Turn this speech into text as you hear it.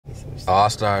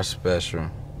All-Star Special.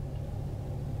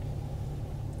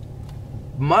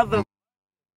 Mother,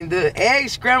 the egg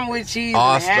scrambled with cheese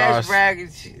and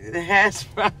the hash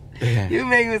brown. You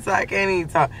make me so I can't even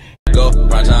talk. Go,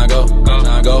 prime time go, prime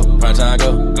time go, prime time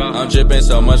go. I'm dripping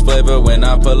so much flavor when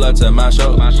I pull up to my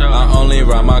show. I only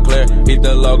ride my clear, beat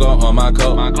the logo on my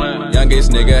coat.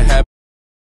 Youngest nigga happy.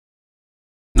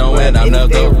 Knowing I'm the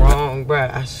GOAT. Wrong, bro.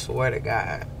 I swear to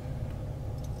God.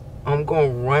 I'm gonna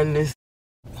run this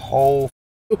whole.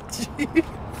 How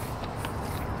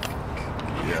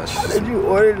did you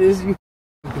order this? You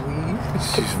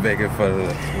She's begging for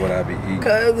what I be eating.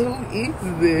 Cause who eats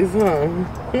this, huh?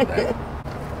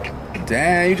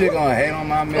 Damn, you just gonna hate on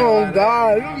my meal? Oh like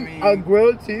God, that, you know a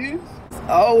grilled cheese?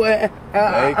 Oh well.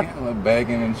 Bacon with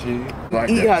bacon and cheese. Like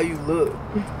Eat that. how you look.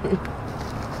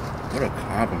 What a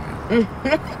compliment.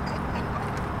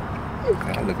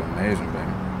 God, I look amazing,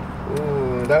 baby.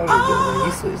 Ooh, that was a good one.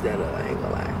 You switched that up, I ain't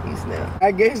gonna lie. You snapped.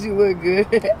 I guess you look good.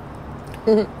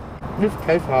 This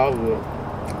tastes horrible.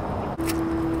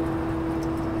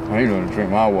 I ain't gonna drink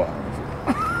my water.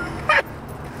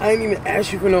 I ain't even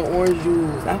asked you for no orange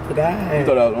juice. I forgot. You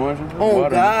thought that was orange juice? Oh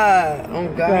water. God. Oh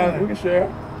God. We can share.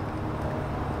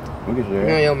 We can share. You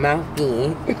know your mouth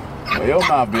being. Where your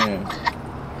mouth been?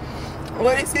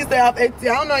 What did she say off ATL?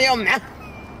 I don't know your mouth.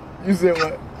 You said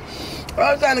what?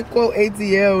 I was trying to quote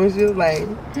ATL and she was like,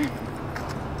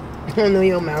 I don't know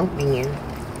your mouth being.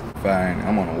 Fine,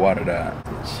 I'm on a water diet.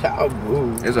 Child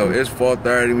boo. It's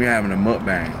 4:30. We having a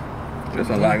mukbang. This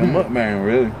is like a mukbang,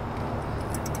 really.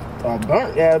 A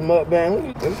burnt ass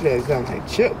mukbang. This shit sounds like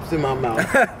chips in my mouth.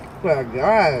 My God.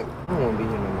 I don't want to be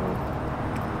here no more.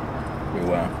 We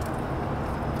well.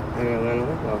 I gotta let them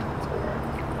go.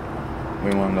 We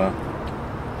want to.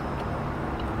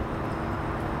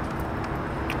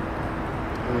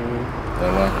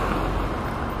 That way.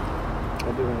 I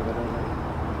do want to go down there.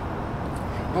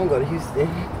 I'm gonna go to Houston.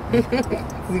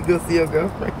 So you go see your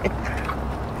girlfriend.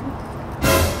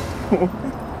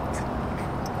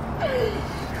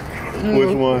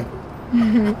 Which one?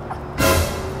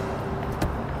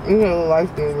 You know the light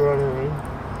skin girl around.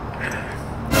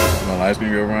 My light skin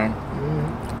girl around?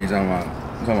 You talking about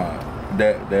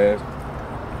Daz?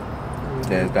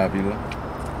 Daz Davila?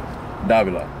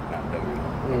 Davila, not Davila.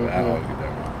 I always get that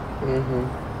wrong.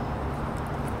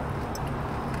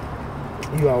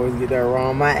 You always get that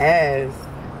wrong. My ass.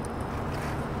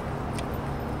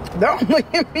 Don't look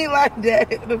at me like that.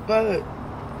 The fuck?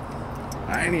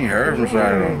 I ain't even heard from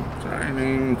Shiloh. So I ain't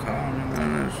even called me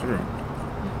none of that shit.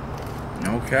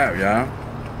 No cap, y'all.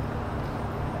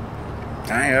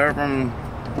 I ain't heard from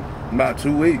about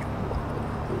 2 weeks.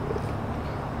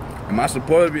 And my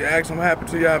supporters be asking what happened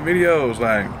to y'all videos.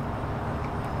 Like,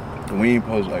 we ain't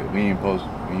even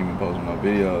posting no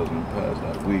videos in the past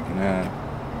like week and a half.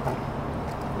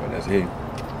 But that's it.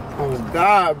 Oh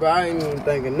God, bro, I ain't even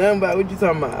thinking nothing about what you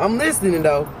talking about. I'm listening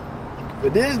though.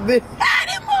 But this bitch,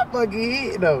 that motherfucker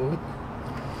hit though.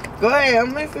 Go ahead,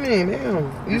 I'm listening.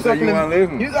 Damn. You said you want to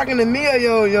listen? You talking to me or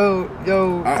yo?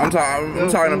 I'm talking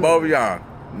to both of y'all.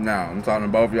 No, I'm talking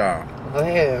to both of y'all. Go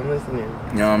ahead, I'm listening.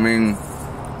 You know what I mean?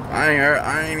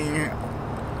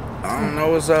 I don't know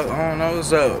what's up. I don't know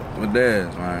what's up with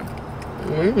Daz, man.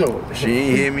 She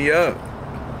ain't hit me up.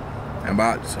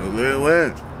 About 2 little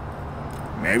wins.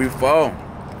 Maybe 4.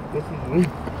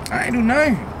 I ain't do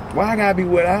nothing. Why I gotta be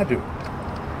what I do?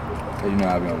 You know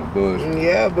I be on the bullshit.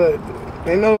 Yeah, but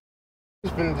ain't no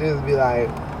finna just be like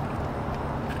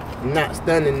not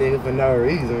stunning nigga for no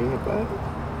reason. But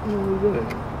we good.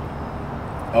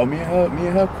 Oh, me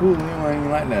and her cool. We ain't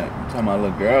even like that. You talking about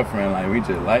little girlfriend? Like we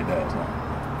just like that or something.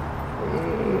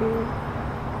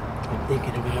 I'm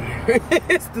thinking about her.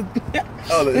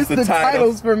 It's the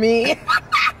titles for me.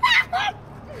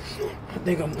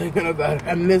 I'm thinking about her.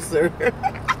 I miss her.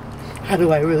 How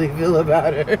do I really feel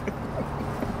about her?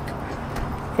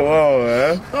 Come on,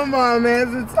 man. Come on, man.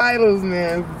 It's the titles,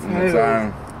 man. It's the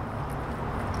titles.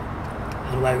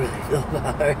 How do I really feel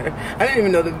about her? I didn't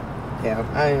even know the... Yeah,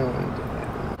 I didn't want to do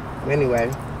that. But anyway.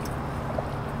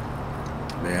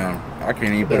 Damn, I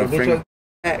can't even put a finger...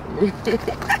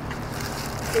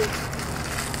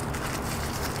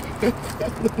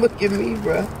 Look at me,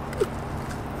 bro. You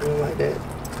don't like that?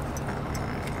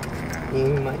 You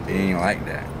ain't like that? He ain't like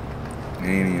that. He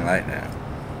ain't even like that.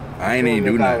 I ain't even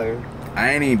do nothing.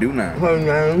 I ain't even do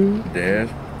nothing. Daz.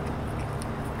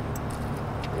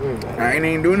 I ain't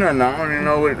even do nothing. I don't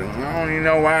even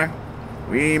know why.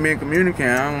 We ain't been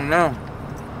communicating. I don't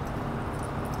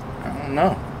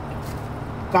know.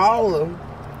 Call him.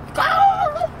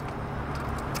 Call him.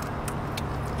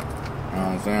 You know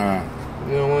what I'm saying?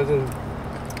 You don't want to?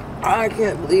 I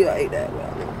can't believe I ate that, bro.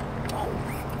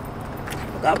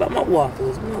 Forgot about my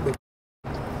waffles, mother.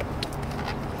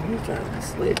 You trying to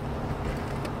slip.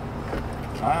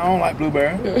 I don't like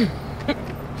blueberry.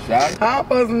 Shot. How am I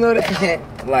supposed to know that?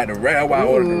 I like the red. That's why I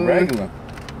ordered the regular.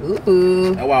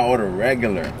 Ooh. That's why I ordered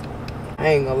regular. I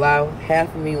ain't gonna lie,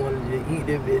 half of me wanted to eat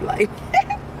this bitch like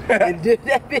and do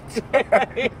that bitch.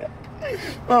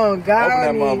 Oh God. Open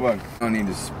that motherfucker. I don't need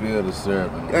to spill the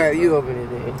syrup. Alright, you open it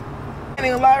then. I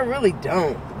ain't gonna lie, I really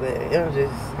don't, but I'm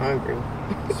just hungry.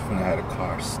 Just finna have the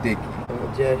car sticky.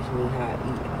 Don't judge me how I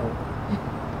eat, ho.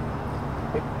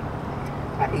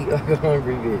 I eat like a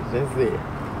hungry bitch, that's it.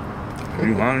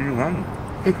 You hungry, you hungry.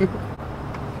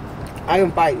 I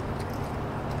can fight.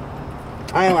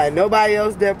 I ain't like nobody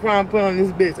else that Prime put on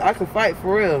this bitch. I can fight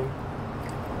for real.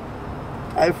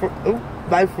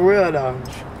 Like for real though.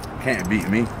 Can't beat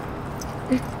me.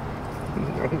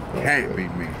 Can't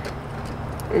beat me.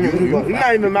 You're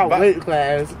not even my weight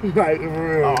class. Like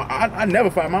for real. Oh, I never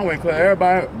fight my weight class.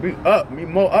 Everybody be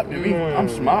more up than me. I'm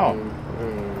small.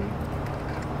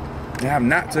 I have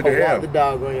not took a L. Walk the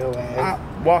dog on your ass.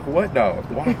 I walk what dog?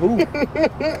 Walk who?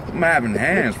 I'm having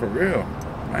hands for real.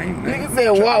 Nigga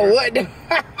said walk what dog?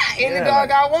 Any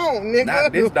dog I want, nigga.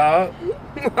 Not this dog.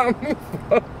 I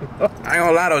ain't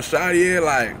gonna lie though, shawty,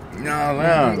 like, you know what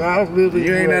I'm saying?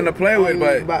 You ain't nothing to play with,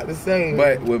 but about the same.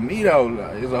 But with me though,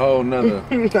 it's a whole nother.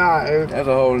 That's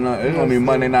a whole nother. It's gonna be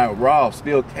Monday Night Raw,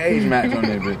 still cage match on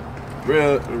this bitch.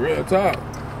 Real talk.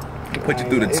 Put you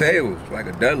through the tables like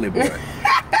a Dudley boy.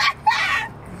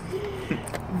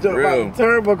 Real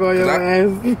turnbuckle on your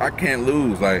ass. I can't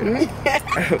lose, like.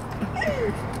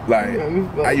 Like,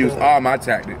 I use all my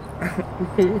tactics.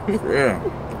 For real.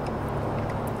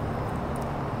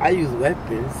 I use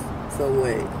weapons. So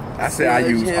wait. I said I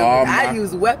use all my... I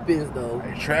use weapons though.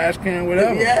 Like trash can,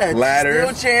 whatever. Yeah.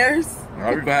 Ladders. Steel chairs.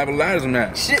 Oh, we gonna have a ladders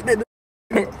match. Shit that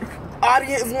the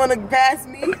audience wanna pass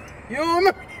me. You don't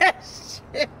remember that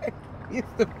shit?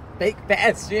 Used to fake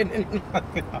pass shit in the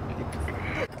fucking audience.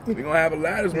 We gonna have a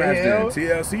ladders match then.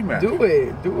 TLC match. Do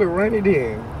it. Run it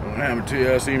in. We're gonna have a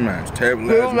TLC match. Table,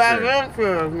 ladders, and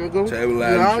chair. Table,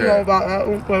 ladders, I don't know about that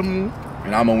one for me.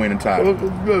 And I'm gonna win the title.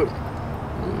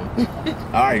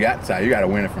 I already got the title. You gotta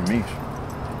win it from me.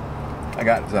 I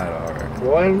got the title already.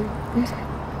 Boy.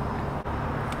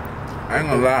 I ain't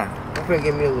gonna lie. I'm finna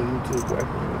get me a little YouTube boy.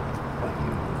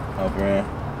 Oh, friend.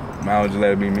 Might as well just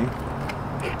let it be me.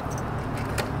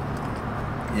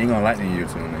 You ain't gonna like the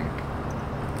YouTube, nigga.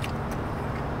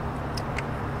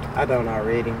 I don't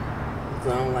already. So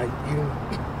I don't like you.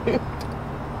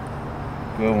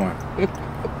 Good one.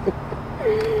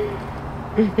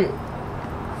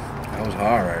 That was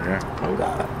hard right there. Oh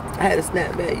God. I had to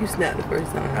snap back. You snapped the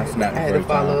first time. I snapped the first time. I had to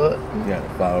follow up. You had to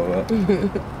follow up.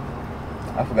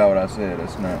 I forgot what I said. That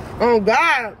snap. Oh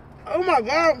God. Oh my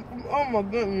God. Oh my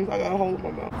goodness. I got a hold of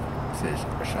my mouth. I said,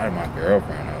 I shot at my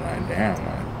girlfriend. I was like, damn,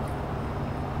 man.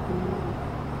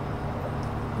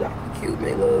 Y'all cute,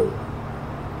 man. Look.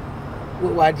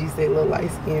 What YG say, little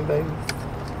light skin babies?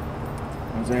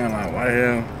 I'm saying, like, why the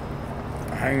hell?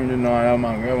 I ain't even know that was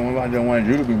my girlfriend. What if I just wanted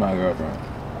you to be my girlfriend?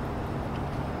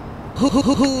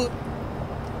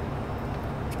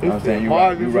 I'm saying, you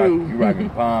rocking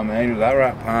Palm Angels. I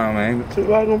rock Palm Angels. You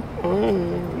know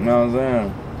what I'm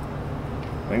saying?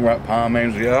 They rock Palm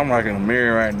Angels. Yeah, I'm rocking a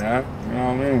mirror right now. You know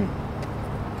what I mean?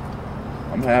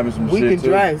 I'm having some shit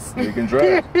too. We can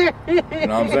dress. You know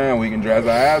what I'm saying? We can dress our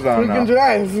ass on now. We can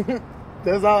dress.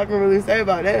 That's all I can really say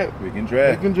about that. We can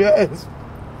dress. We can dress.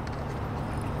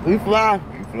 We fly.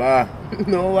 We fly.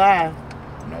 No lie.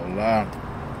 No lie.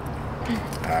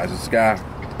 Eyes the sky.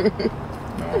 You know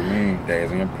what I mean? Days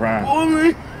in your prime.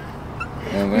 Only.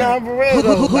 Nah, for real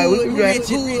though. Like, we can dress.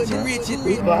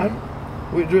 We fly.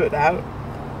 We dripped out.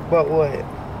 But what?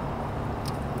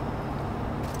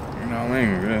 You know what I mean?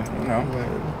 You know.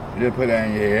 You just put that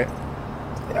in your head.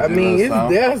 I mean, it's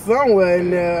there somewhere in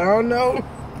there. I don't know.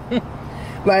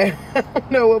 Like, I don't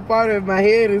know what part of my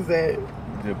head is at.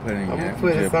 Just put it in there.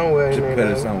 Put it somewhere in there. Just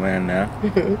put it somewhere in there.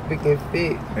 It can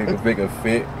fit. It can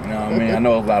fit. You know what I mean? I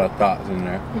know there's a lot of thoughts in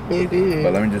there. It is.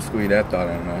 But let me just squeeze that thought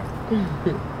in there. You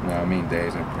know what I mean?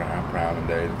 Days in prime and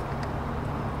days.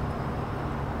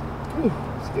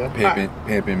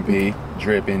 Pimpin' P,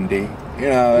 drippin' D. You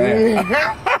know what I mean?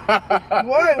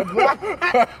 What?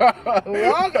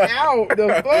 Walk out the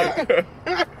fuck.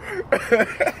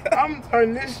 I'm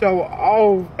turning this show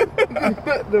off.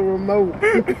 The remote.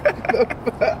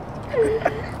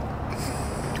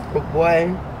 But boy,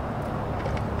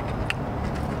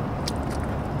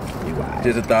 you right.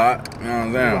 Just a thought. You know what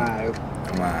I'm saying? Right.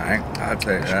 Right. I'll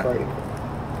take that.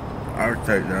 I'll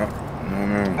take that. You know what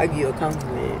I mean? I give you a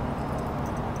compliment.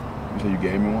 So you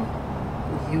gave me one?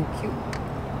 You cute.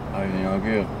 Oh, you don't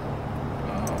give?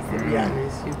 To be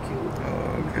honest, you cute.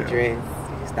 Oh, You okay. can dress.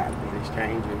 You can stop being a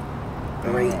stranger.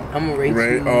 I'm gonna rate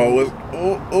Right. you. Oh, what's,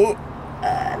 oh.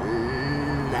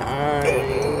 9.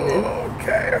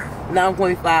 Okay.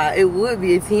 9.5. It would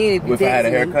be a 10 if you If I had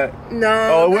a text me. haircut? No.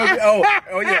 Oh, it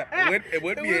would be, yeah. It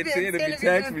would be a 10 if you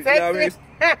text me. You know what I mean?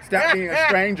 Stop being a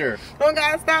stranger. Don't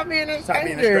gotta stop being a stranger. Stop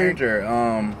being a stranger.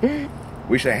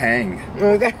 We should hang.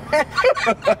 Okay.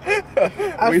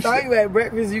 I saw you at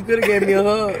breakfast. You could have gave me a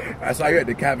hug. I saw you at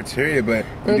the cafeteria, but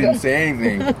you didn't say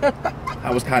anything.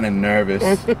 I was kind of nervous.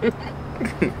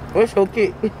 What's your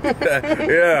kick?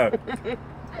 Yeah.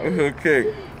 What's your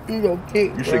kick? You gonna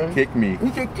kick, You should kick me.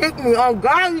 You should kick me. Oh,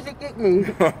 God, you should kick me.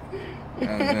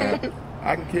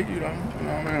 I can kick you, though. You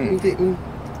know what I You mean? kick me.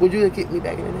 Would you have kicked me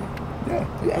back in the day? Yeah.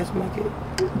 You asked for my kick.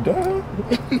 Duh.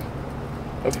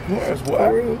 Of course. For What?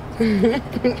 real?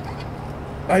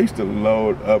 I used to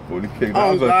load up with the kick.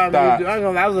 Oh, was a God, thought.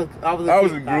 I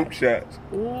was in group chats.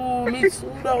 Ooh, me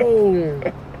too, though.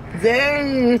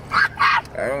 Dang.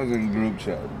 I was in group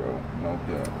chats, bro. No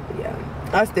doubt. Yeah.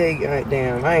 I stayed,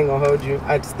 damn, I ain't gonna hold you.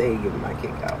 I stayed giving my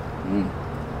kick out.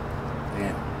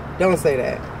 Damn. Don't say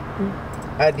that.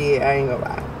 I did, I ain't gonna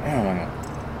lie. I don't want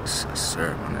to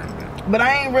serve on that, man. But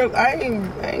I ain't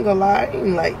gonna lie, I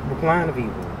ain't like replying to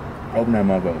people. Open that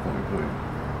motherfucker for me, please.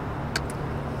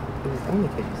 It was only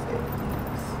because you said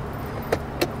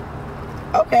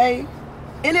it. Okay.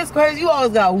 And it's crazy, you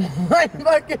always got one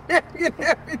fucking napkin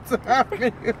every time.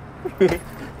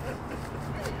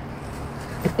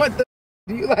 What the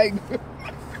do you like?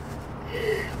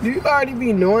 Do you already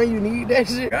be knowing you need that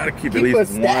shit? Gotta keep at least a one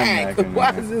stack. napkin,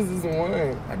 Why man. is this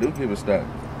one? I do keep a stack.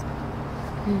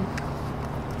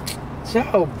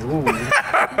 Yo, boo.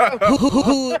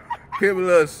 Keep a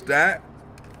little stack.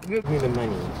 Give me the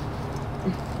money.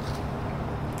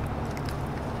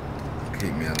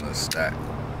 Keep me a little stack.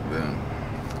 Yeah.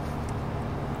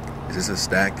 Is this a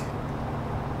stack?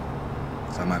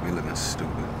 So I might be looking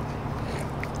stupid.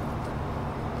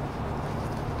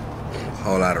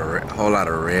 Whole lot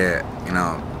of red, you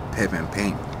know, pip and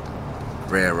pink,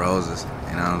 red roses.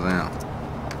 You know what I'm saying?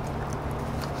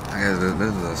 I guess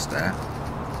this is a stack.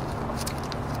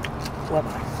 What?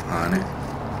 100.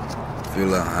 A few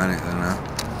little hundreds, you know.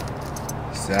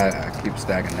 See, I keep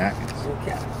stacking napkins.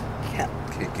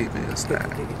 Keep me a stack.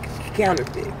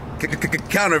 Counterfeit.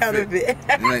 Counterfeit.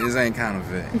 This ain't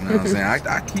counterfeit. You know what I'm saying?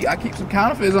 I keep some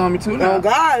counterfeits on me too now. Oh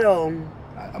God, though.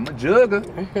 I'm a jugger.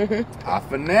 I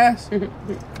finesse.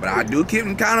 But I do keep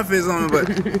them counterfeits on me, but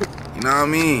you know what I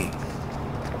mean?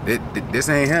 This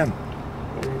ain't him.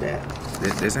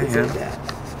 This ain't him.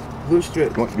 Blue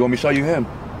strip. You want me to show you him?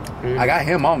 I got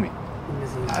him on me.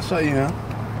 I'll show you him.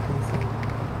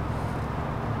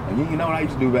 And you know what I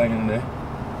used to do back in the day?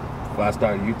 Before I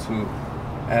started YouTube,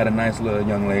 I had a nice little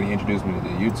young lady introduce me to the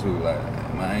YouTube. Like,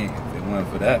 man, if it wasn't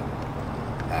for that,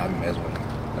 I'd be messing with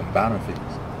them bountifits.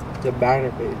 The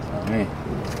bountifits. You know what I mean?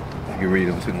 You can read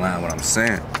them between the lines what I'm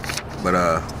saying. But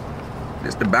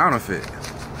it's the bountifit.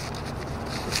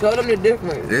 Show them the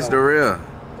difference. It's the real.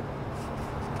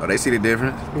 Oh, they see the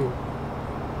difference?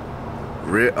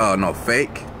 Real? Oh no,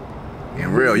 fake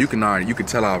and real. You can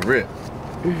tell off rip.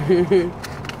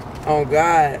 Oh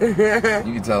God. You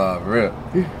can tell off rip.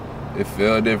 It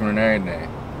feel different and everything.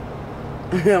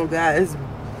 Oh God, it's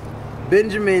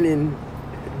Benjamin and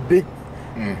Benny.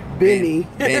 Benny.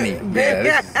 Yeah,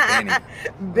 this is Benny.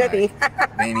 Benny.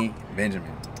 Like, Benny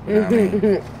Benjamin. You know what I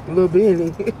mean? Little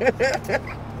Benny.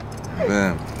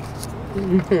 Bam.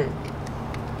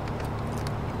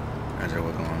 That's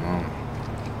what's going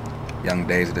on. Young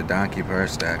Daisy the Don, keep her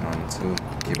stack on it too.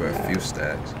 Keep her a few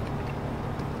stacks. You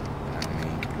know what I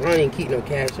mean? I don't even keep no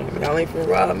cash on me. Y'all ain't finna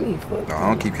rob me. Fuck. No, I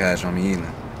don't keep cash on me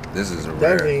either. This is a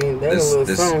That's rare. a little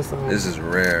song. This is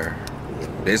rare. Yeah.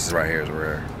 This right here is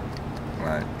rare.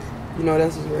 Like, You know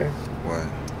that's just rare. what?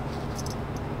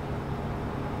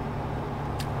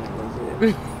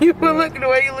 You were looking the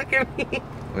way you look at me.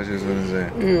 What you gonna say?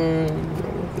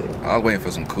 I was waiting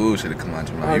for some cool shit to come out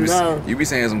your mouth. You be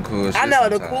saying some cool shit. I know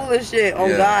sometimes. the coolest shit. Oh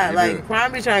Yeah, God, you like do.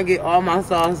 Prime be trying to get all my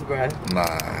sauce, bruh. Nah,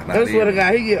 not I swear to even.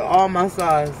 God, he get all my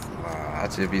sauce. I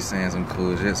just be saying some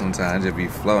cool shit sometimes. I just be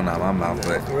flowing out my mouth.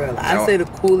 But For real, I say the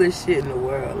coolest shit in the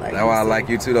world. Like that's why I like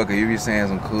you too, though, cause you be saying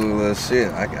some cool little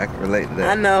shit. I can relate to that.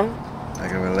 I know. I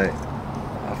can relate.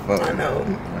 I fuck. I know. You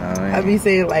know what I mean? I be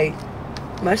saying like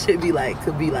my shit could be like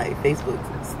Facebook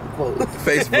quotes.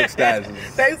 Facebook statuses.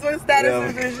 Facebook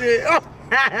statuses and shit. Oh,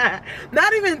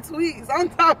 not even tweets. I'm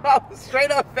talking about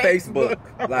straight up Facebook.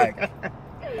 Like,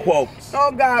 quotes.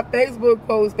 Oh God, Facebook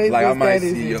quotes, Facebook Like I might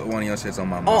status. see one of your shits on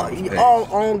my mom's page.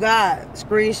 On God,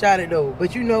 screenshot it though.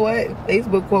 But you know what?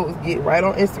 Facebook quotes get right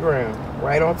on Instagram,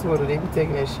 right on Twitter. They be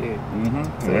taking that shit.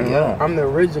 So yeah, I'm the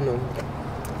original.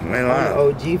 I'm the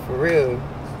OG for real.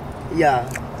 Yeah.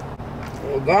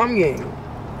 Well, Gum game.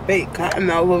 Fake cotton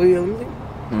mouth over here. Let me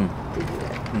see.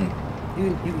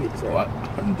 You get so. What?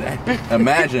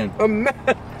 Imagine.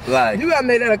 Like, you gotta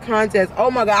make that a contest. Oh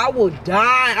my God, I will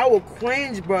die. I will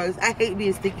cringe, bro. I hate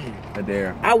being sticky. A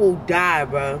dare. I will die,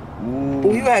 bro.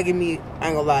 Ooh. You gotta give me, I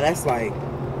ain't gonna lie, that's like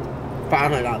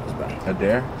 $500, bro. A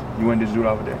dare? You want to just do it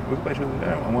off a dare? We can play truth or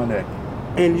dare on one day.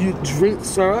 And you drink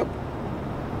syrup?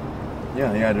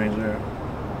 Yeah, you gotta drink syrup.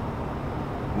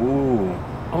 Ooh.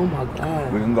 Oh my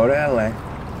God. We can go to LA. We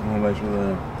can play truth or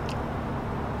dare.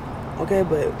 Okay,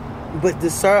 but the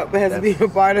syrup has to be a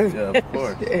part of it. Yeah, of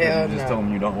course. Hell you just told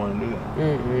me you don't want to do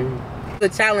that. The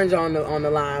challenge on the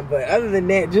line, but other than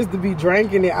that, just to be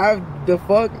drinking it, the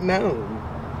fuck no.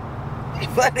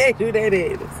 But they do that.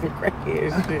 It's some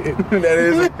crackhead shit. That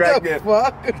is a crackhead.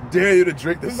 Fuck. Dare you to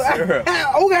drink the syrup?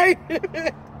 Okay.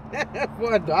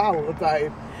 For $1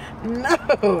 type. No,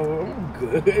 I'm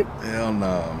good. Hell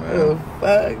no, man. Oh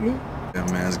fuck. Yeah,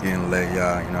 man, it's getting late,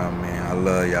 y'all. You know what I mean? I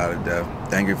love y'all to death.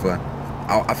 Thank you for.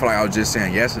 I feel like I was just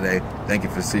saying yesterday, thank you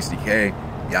for 60K.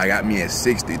 Y'all got me at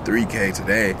 63K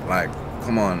today. Like,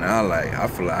 come on now. Like, I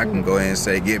feel like I can go ahead and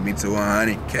say, get me to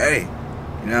 100K.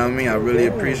 You know what I mean? I really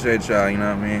appreciate y'all, you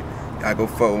know what I mean? Y'all go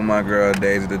fuck with my girl,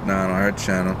 Daisy the Don, on her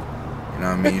channel. You know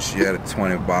what I mean? She had a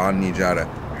 20 ball. I need y'all to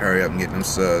hurry up and get them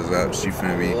subs up. She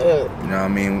finna be, you know what I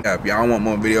mean? If y'all want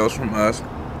more videos from us,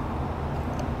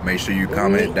 make sure you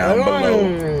comment it down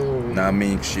below. You know what I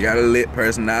mean? She got a lit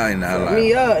personality now. Like,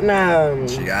 me up now.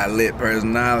 She got a lit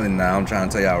personality now. I'm trying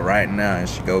to tell y'all right now, and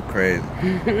she go crazy.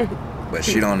 But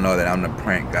she don't know that I'm the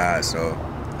prank guy, so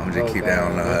I'm just keep that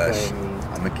on the hush.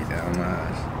 I'm gonna keep that on the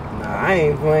hush. Nah, I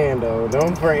ain't playing though.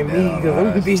 Don't prank me, because I'm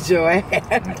gonna beat your ass.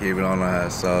 I'm gonna keep it on the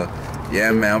hush. So,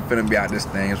 yeah, man, I'm finna be out this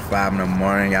thing. It's 5 in the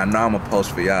morning. Y'all know I'm gonna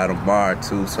post for y'all tomorrow,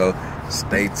 too, so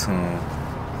stay tuned.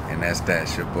 And that's that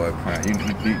shit, boy.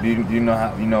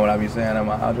 You know what I be saying at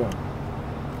my outro?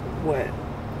 What?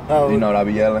 Oh. You know what I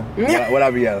be yelling? What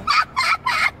I be yelling?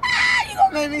 You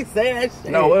gonna make me say that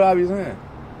shit? No, what I be saying?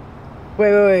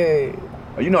 Wait.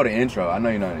 Oh, you know the intro. I know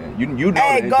you know the intro. You know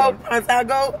hey, the intro. Hey,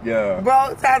 go. Yeah.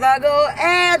 Bro, time I go.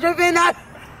 Hey,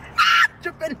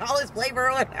 dripping all this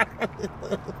flavor.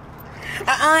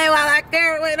 I ain't like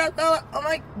there. Wait, I'm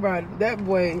like, bro, that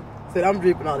boy said I'm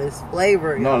dripping all this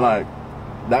flavor. No, like,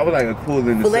 that was like a cool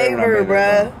thing to say. Flavor,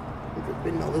 bruh.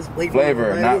 Dripping all this flavor.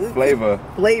 Flavor, not flavor.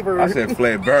 Flavor. I said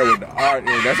flavor with the R.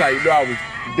 That's how you know I was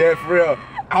dead for real.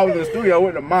 I was in the studio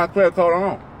with the Montclair coat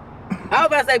on. I was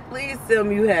about to say, please tell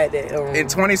me you had that. In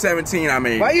 2017, I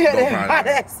made. Why you had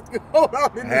that coat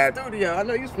on in the studio? I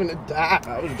know you was finna die.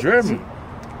 I was dripping.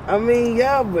 I mean,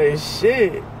 yeah, but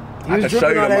shit. I can show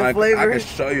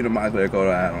you the Montclair coat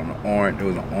I had on the orange. It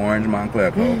was an orange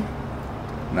Montclair coat.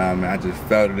 Nah, man, I just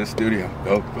fell to the studio.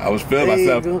 I was feeling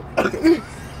myself.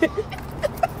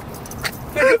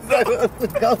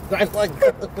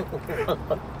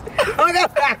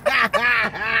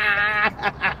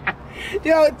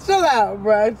 Yo, chill out,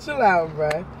 bro.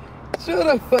 Chill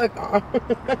the fuck on.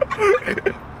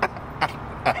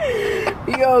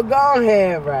 Yo, go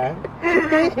ahead, bro.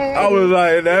 I was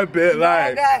like, that bit,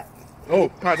 like, oh,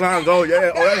 time go,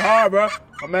 yeah. Oh, that's hard, bro.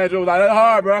 My manager was like, that's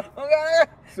hard, bro. Okay.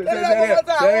 Say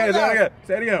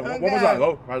it again. One more time.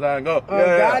 Go. Time go. Oh,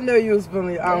 yeah. God, I know you was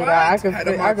feeling. Oh, God, I can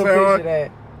picture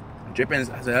that. Dripping.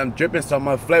 I said, I'm dripping so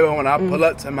much flavor when I pull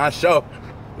up to my show.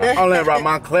 I'm only about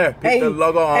Montclair. Pick the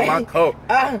logo on my coat.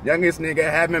 Youngest nigga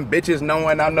having bitches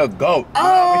knowing I'm the GOAT.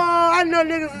 Oh, I know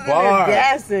niggas is in there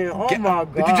gassing. Oh, my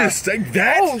God. Did you just say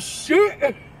that? Oh,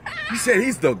 shit. You said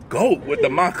he's the GOAT with the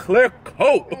Montclair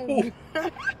coat. Woo.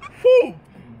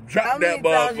 Drop that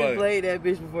motherfucker. How many times you played that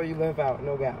bitch before you left out?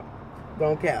 No doubt.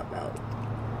 Don't cap out.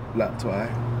 Not twice.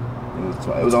 It was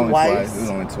twice. It was only twice. It was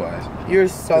only twice. You're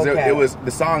so cap.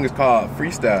 The song is called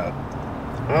Freestyle.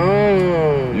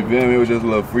 You feel me? It was just a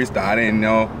little freestyle. I didn't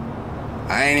know.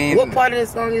 What part of the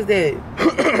song is that?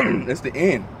 It's the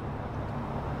end.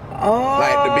 Oh.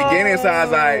 Like the beginning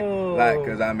sounds like,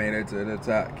 cause I made it to the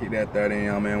top. Keep that 30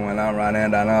 on me when I'm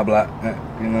riding down the block.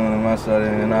 You know, my shorty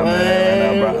and I'm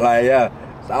like, yeah.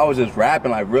 So I was just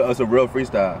rapping like real. It's a real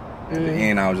freestyle. At the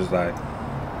end, I was just like,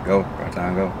 go,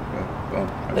 time go.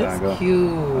 That's cute.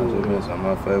 I was just missing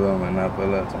my flavor when I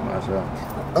pull up to my show.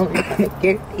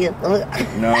 You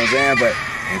know what I'm saying? But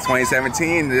in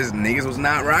 2017, this niggas was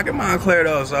not rocking Montclair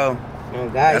though, so oh,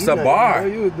 God, that's a bar.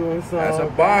 You were doing something. That's a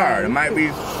bar. It might be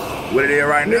what it is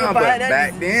right Nigga, now, but that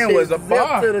back then shit was a zipped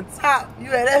bar. to the top.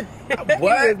 You had that.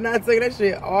 What? You was not taking that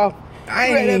shit off. I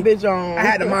You had ain't that bitch on. I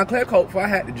had the Montclair coat before I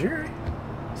had the jury.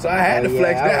 So I had to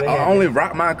flex I that. would've I had only that.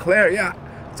 rock Montclair, yeah.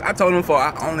 So I told him before,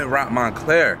 I only rock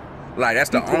Montclair. Like, that's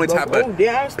the only type Oh, of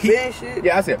damn, peep. spin shit.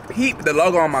 Yeah, I said, peep the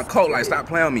logo on my coat. Like, stop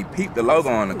playing with me. Peep the logo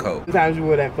on the coat. Sometimes you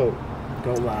wear that coat.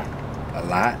 Don't lie. A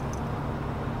lot?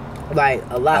 Like,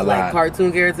 a lot. A Like, lot.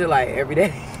 cartoon character, like, every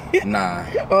day. Nah.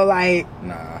 Or, like,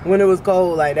 Nah. when it was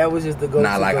cold, like, that was just the go-to.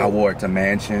 Nah, like, I coat. wore it to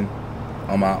Mansion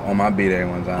on my B-Day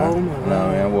one time. Oh, my No,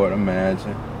 God. man, I wore it to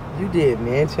Mansion. You did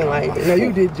mansion like that. No,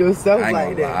 you did yourself I ain't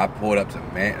like gonna lie, I that. pulled up to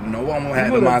Mansion. No one had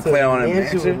You the went up to Montclair on the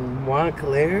mansion Mansion. with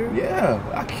Montclair? Yeah,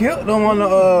 I killed them on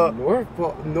the,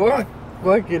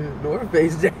 North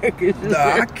Face jacket. Nah,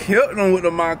 I killed them with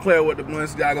the Montclair with the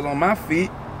Balenciagas on my feet.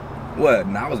 What?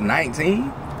 I was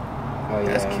 19. Oh, yeah.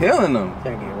 That's killing them.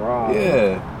 Can't get robbed.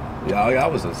 Yeah, I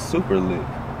was a super lick.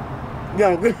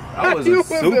 Yo, I was you a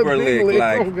super big lick.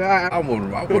 Like, oh, God. I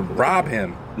would rob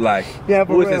him. Like, Yeah,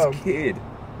 who was for real. his kid?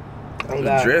 I Oh, was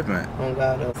God. dripping. Oh,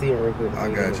 God. I'll see it real quick. I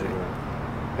got you.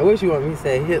 I wish you want me to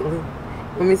say Hitler.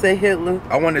 Want me to say Hitler?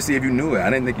 I wanted to see if you knew it. I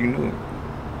didn't think you knew it.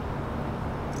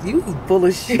 You full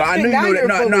of shit. No, I knew Now you knew you're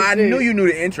that. full No, of I shit. knew you knew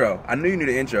the intro. I knew you knew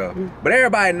the intro. But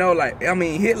everybody know, like, I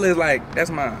mean, Hitler is like,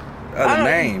 that's my other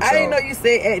name. I didn't know you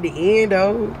said at the end,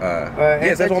 though.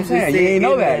 Yes, that's what I'm saying. You ain't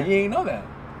know that. You ain't know that.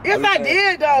 Yes, I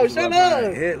did, though. Shut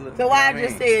up. Hitler, So why I you know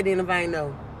just what I mean? said then if I ain't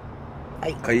know?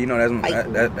 Like, Cause you know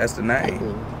that's the name. Fight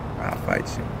me. I'll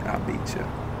fight you. I'll beat you.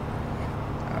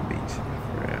 I'll beat you.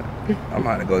 For real. I'm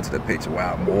about to go to the picture where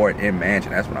I'm bored in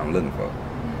Mansion. That's what I'm looking for.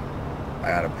 I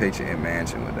got a picture in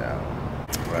Mansion with that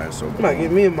one. Right, so I'm gonna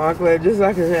get me a Montclair just so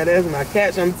I can have that as my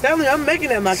caption. I'm telling you, I'm making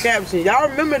that my caption. Y'all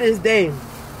remember this day.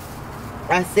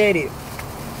 I said it.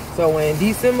 So when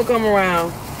December come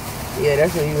around, yeah,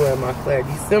 that's when you wear Montclair.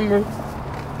 December,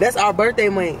 that's our birthday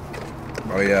month.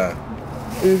 Oh yeah.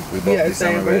 We both Yeah,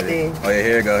 December same ready. birthday. Oh yeah,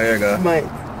 here you go.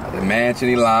 Month. The Mansion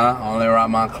Hitla, only rock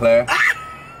Montclair.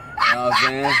 You know what I'm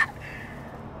saying?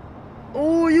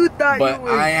 Ooh, you thought But you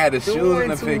was I ain't had the shoes in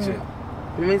the doing picture.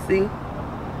 Let me see.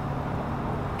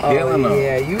 Killing them.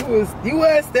 Yeah, you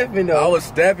was stepping though. I was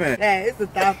stepping. Yeah, it's a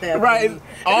thought that. Right,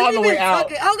 all the way out. Oh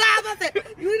God, I was about to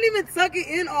say, you didn't even tuck it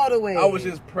in all the way. I was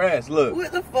just pressed. Look.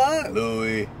 What the fuck?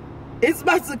 Louis. It's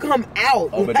about to come out.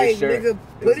 Oh, but like, this shirt, nigga,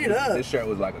 put it up. This shirt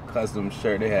was like a custom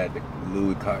shirt. They had the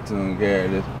Louis cartoon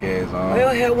characters on. What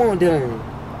your hair won't done?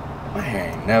 My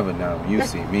hair ain't never done. You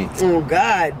see me. Oh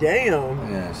God,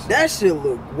 damn. Yes. That shit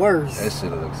look worse. That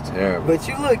shit looks terrible. But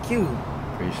you look cute.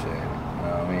 Appreciate it. You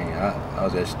know what I mean? I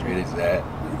was as straight as that.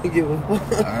 You give a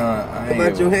fuck I ain't about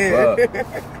give your a hair.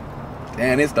 fuck.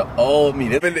 Man, it's the old me.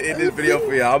 In this video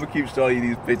for y'all, I'm gonna keep showing you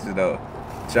these pictures though.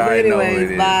 Y'all already know what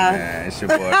it is, bye. man. It's your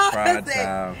boy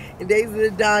Primetime. In Days of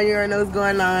the Dawn, you already know what's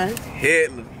going on.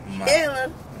 Hitler.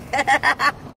 Hitler.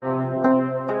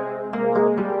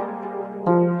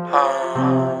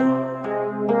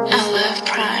 I love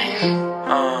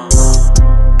Prime.